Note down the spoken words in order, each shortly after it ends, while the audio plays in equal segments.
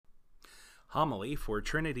Homily for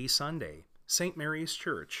Trinity Sunday, St. Mary's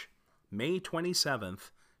Church, May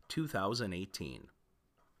 27th, 2018.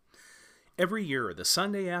 Every year, the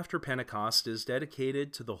Sunday after Pentecost is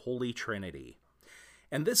dedicated to the Holy Trinity.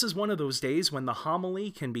 And this is one of those days when the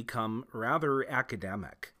homily can become rather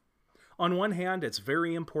academic. On one hand, it's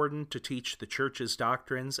very important to teach the Church's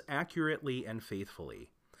doctrines accurately and faithfully.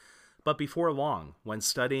 But before long, when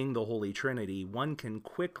studying the Holy Trinity, one can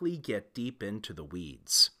quickly get deep into the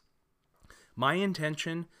weeds. My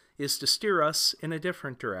intention is to steer us in a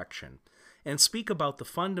different direction and speak about the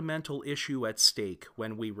fundamental issue at stake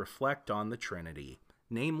when we reflect on the Trinity,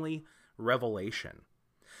 namely revelation.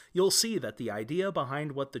 You'll see that the idea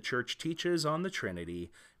behind what the Church teaches on the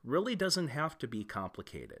Trinity really doesn't have to be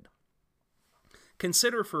complicated.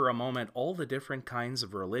 Consider for a moment all the different kinds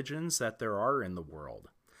of religions that there are in the world.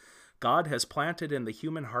 God has planted in the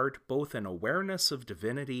human heart both an awareness of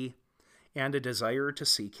divinity and a desire to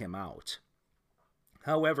seek Him out.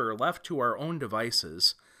 However, left to our own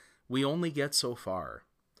devices, we only get so far.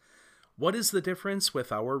 What is the difference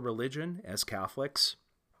with our religion as Catholics?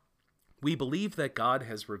 We believe that God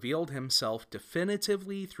has revealed Himself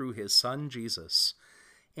definitively through His Son Jesus,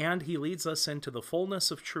 and He leads us into the fullness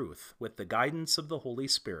of truth with the guidance of the Holy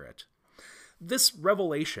Spirit. This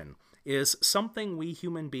revelation is something we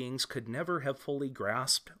human beings could never have fully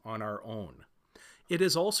grasped on our own. It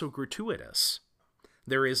is also gratuitous.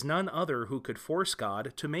 There is none other who could force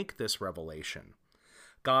God to make this revelation.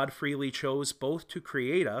 God freely chose both to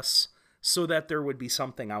create us so that there would be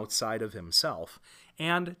something outside of Himself,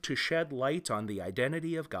 and to shed light on the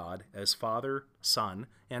identity of God as Father, Son,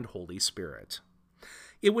 and Holy Spirit.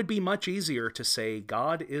 It would be much easier to say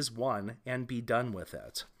God is one and be done with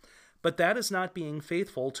it. But that is not being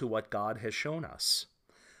faithful to what God has shown us.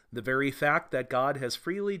 The very fact that God has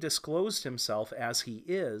freely disclosed Himself as He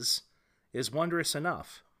is wondrous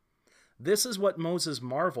enough. This is what Moses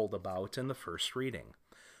marveled about in the first reading.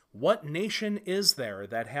 What nation is there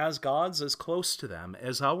that has gods as close to them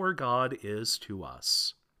as our God is to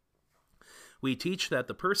us? We teach that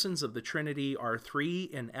the persons of the Trinity are three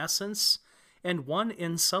in essence and one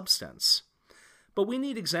in substance. But we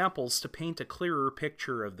need examples to paint a clearer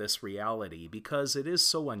picture of this reality because it is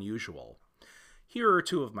so unusual. Here are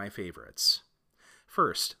two of my favorites.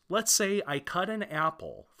 First, let's say I cut an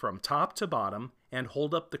apple from top to bottom and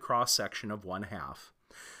hold up the cross-section of one half.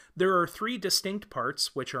 There are three distinct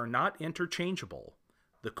parts which are not interchangeable: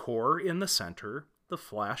 the core in the center, the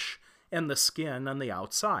flesh, and the skin on the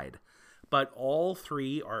outside. But all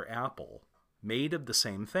three are apple, made of the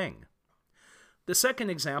same thing. The second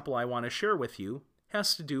example I want to share with you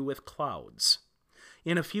has to do with clouds.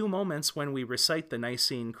 In a few moments when we recite the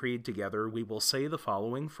Nicene Creed together, we will say the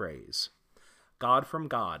following phrase: God from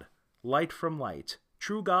God, light from light,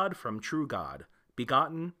 true God from true God,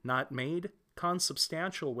 begotten, not made,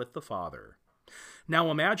 consubstantial with the Father. Now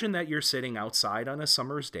imagine that you're sitting outside on a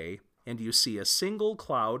summer's day and you see a single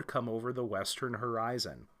cloud come over the western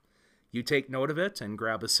horizon. You take note of it and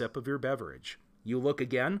grab a sip of your beverage. You look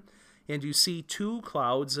again and you see two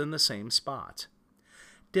clouds in the same spot.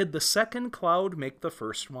 Did the second cloud make the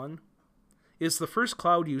first one? Is the first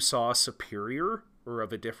cloud you saw superior or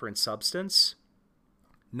of a different substance?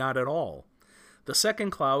 Not at all. The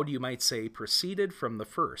second cloud, you might say, proceeded from the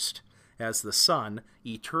first, as the Son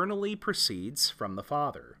eternally proceeds from the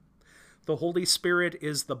Father. The Holy Spirit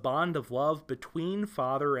is the bond of love between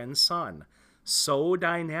Father and Son, so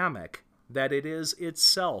dynamic that it is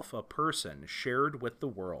itself a person shared with the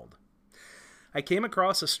world. I came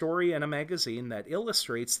across a story in a magazine that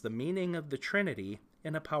illustrates the meaning of the Trinity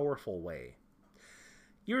in a powerful way.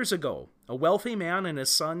 Years ago, a wealthy man and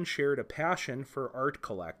his son shared a passion for art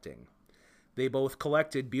collecting. They both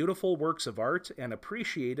collected beautiful works of art and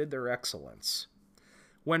appreciated their excellence.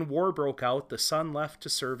 When war broke out, the son left to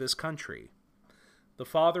serve his country. The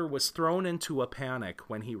father was thrown into a panic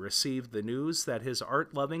when he received the news that his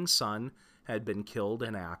art-loving son had been killed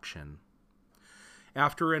in action.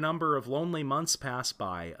 After a number of lonely months passed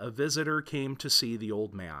by, a visitor came to see the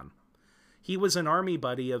old man. He was an army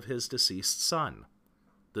buddy of his deceased son.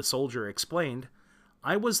 The soldier explained,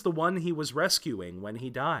 "I was the one he was rescuing when he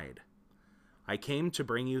died. I came to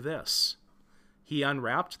bring you this." He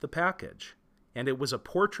unwrapped the package, and it was a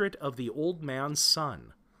portrait of the old man's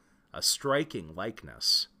son, a striking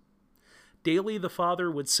likeness. Daily the father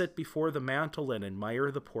would sit before the mantel and admire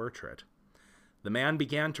the portrait. The man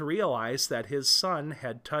began to realize that his son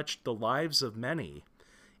had touched the lives of many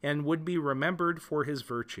and would be remembered for his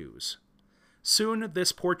virtues. Soon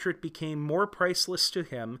this portrait became more priceless to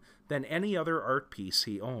him than any other art piece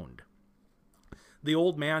he owned. The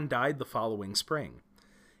old man died the following spring,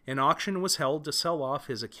 An auction was held to sell off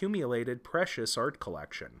his accumulated precious art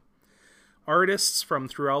collection. Artists from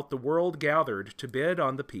throughout the world gathered to bid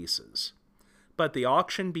on the pieces. But the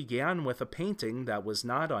auction began with a painting that was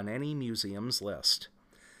not on any museum's list.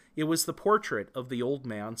 It was the portrait of the old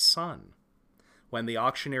man's son. When the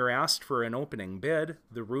auctioneer asked for an opening bid,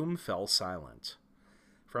 the room fell silent.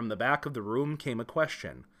 From the back of the room came a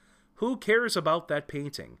question. Who cares about that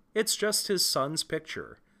painting? It's just his son's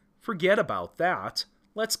picture. Forget about that.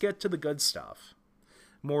 Let's get to the good stuff.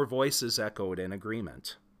 More voices echoed in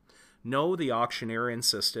agreement. No, the auctioneer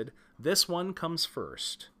insisted, this one comes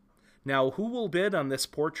first. Now, who will bid on this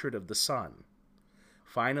portrait of the son?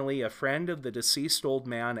 Finally, a friend of the deceased old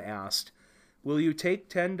man asked, will you take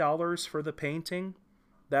 $10 for the painting?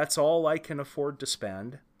 That's all I can afford to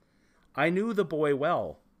spend. I knew the boy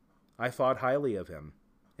well. I thought highly of him,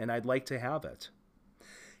 and I'd like to have it.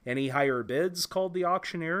 Any higher bids? Called the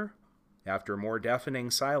auctioneer. After more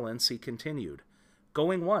deafening silence, he continued,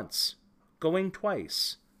 going once, going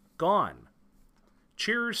twice, gone.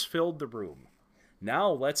 Cheers filled the room.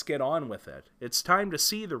 Now let's get on with it. It's time to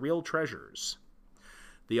see the real treasures.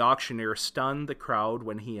 The auctioneer stunned the crowd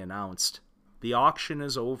when he announced, the auction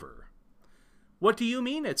is over. What do you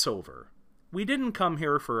mean it's over? We didn't come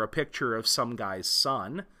here for a picture of some guy's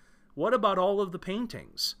son. What about all of the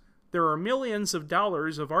paintings? There are millions of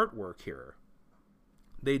dollars of artwork here.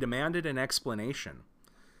 They demanded an explanation.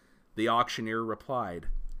 The auctioneer replied,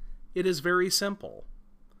 it is very simple.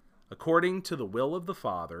 According to the will of the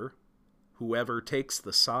Father, whoever takes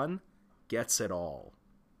the Son gets it all.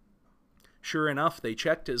 Sure enough, they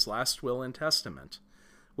checked his last will and testament,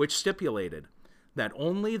 which stipulated that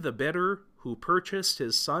only the bidder who purchased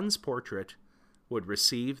his son's portrait would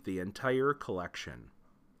receive the entire collection.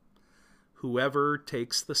 Whoever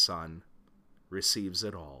takes the Son receives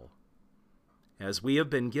it all. As we have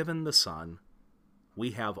been given the Son,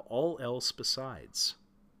 we have all else besides,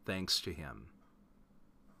 thanks to him.